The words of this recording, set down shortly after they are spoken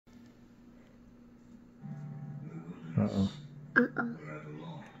Uh-oh. Uh-oh.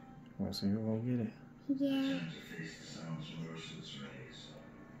 Want to see who gonna get it? Yeah.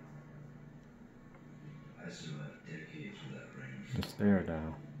 The stare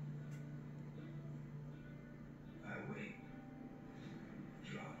down.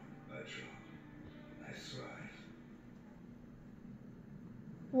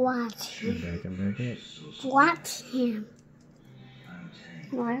 Watch him. Back and back up. Watch him.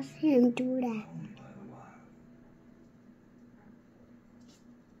 Watch him do that.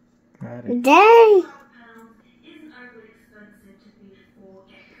 Got it. Dang! Isn't overly expensive to feed 4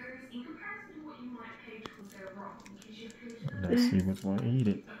 geckos in comparison to what you might pay to go wrong because you've created Let's see which one eat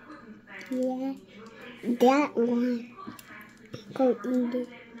it. Yeah. That one. Go eat it.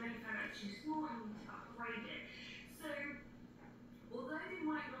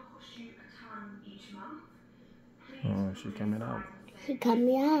 Oh, she coming out. He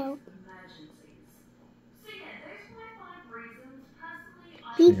coming out.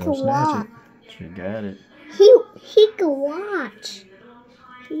 He can watch. She got it. He can watch.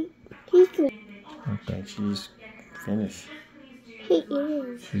 He can. I think she's finished. He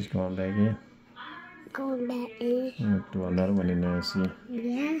is. She's going back in. Going back in. We'll do another one in there and see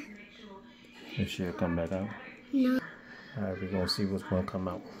Yeah. if she'll come back out. No. Alright, we're gonna see which one come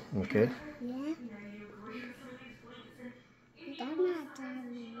out. Okay? Yeah. That's not telling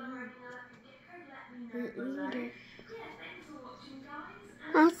me. He eat it.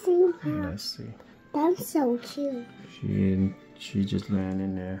 I see him. Let's see. That's so cute. She just laying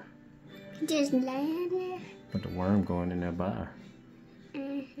in there. Just laying there. But the worm going in there by her.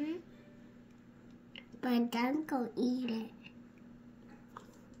 Mm-hmm. But don't go eat it.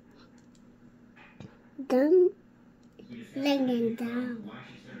 Don't laying down.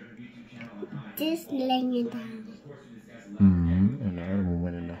 Just laying down. Mm-hmm. And the other one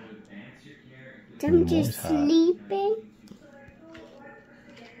went in there. Them just sleeping.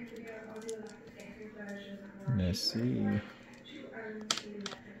 Let's see.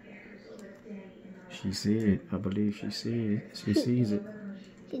 She sees it. I believe she sees it. She sees it.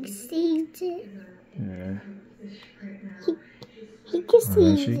 He sees it. Yeah. He can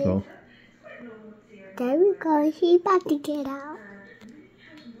see There she it. go. There we go. He about to get out.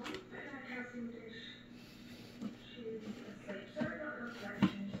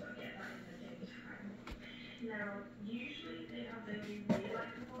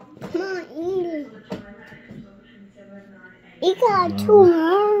 Come on, eat it. He got 2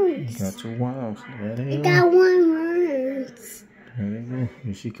 worms. Got 2 worms. There they He go. got 1 worms. There they go.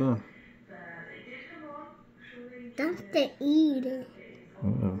 Here she come. That's to eat it.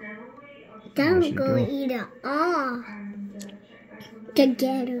 Uh-oh. Don't go eat it all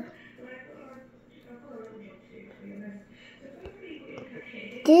together.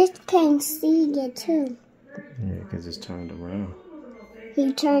 This can see it too. Yeah, because it's turned around.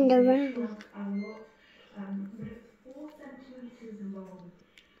 He turned around.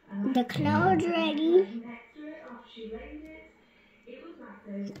 The clothes ready.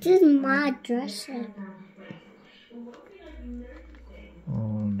 This is my dresser.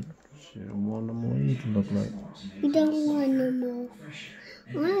 Oh, she don't want no more to look like. He don't want no more.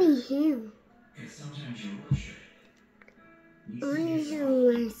 Only him. Only him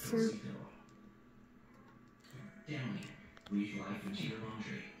wants some.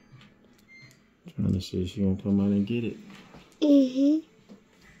 Trying to see if she gonna come out and get it. Mm-hmm.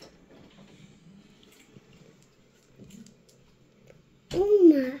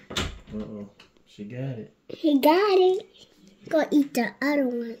 Uh-oh. She got it. He got it. Go eat the other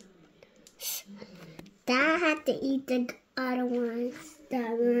one. Dad had to eat the other ones. The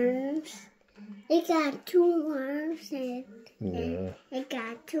worms. It got 2 worms and Yeah. it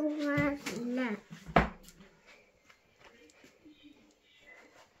got 2 worms left.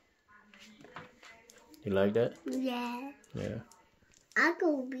 You like that? Yeah. Yeah. I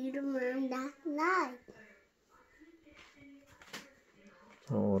go beat the worm that night.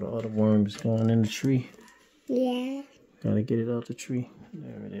 Oh, the other worm's going in the tree. Yeah. Gotta get it out the tree.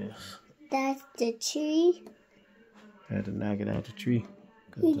 There it is. That's the tree. Had to knock it out the tree.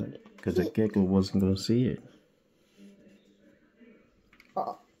 Because the gecko wasn't gonna see it.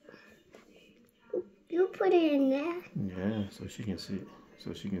 Oh. You put it in there. Yeah, so she can see it.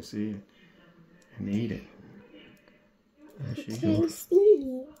 So she can see it and eat it. There she Can't goes. see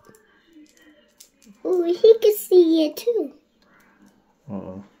it. Oh, he can see it too.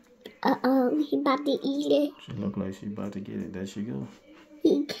 Uh-oh. Uh-oh, he about to eat it. She look like she about to get it. There she go.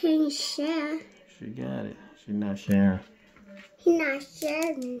 He can't share. She got it. She not sharing. He not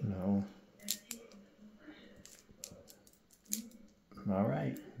sharing. No. All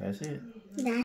right. That's it. That's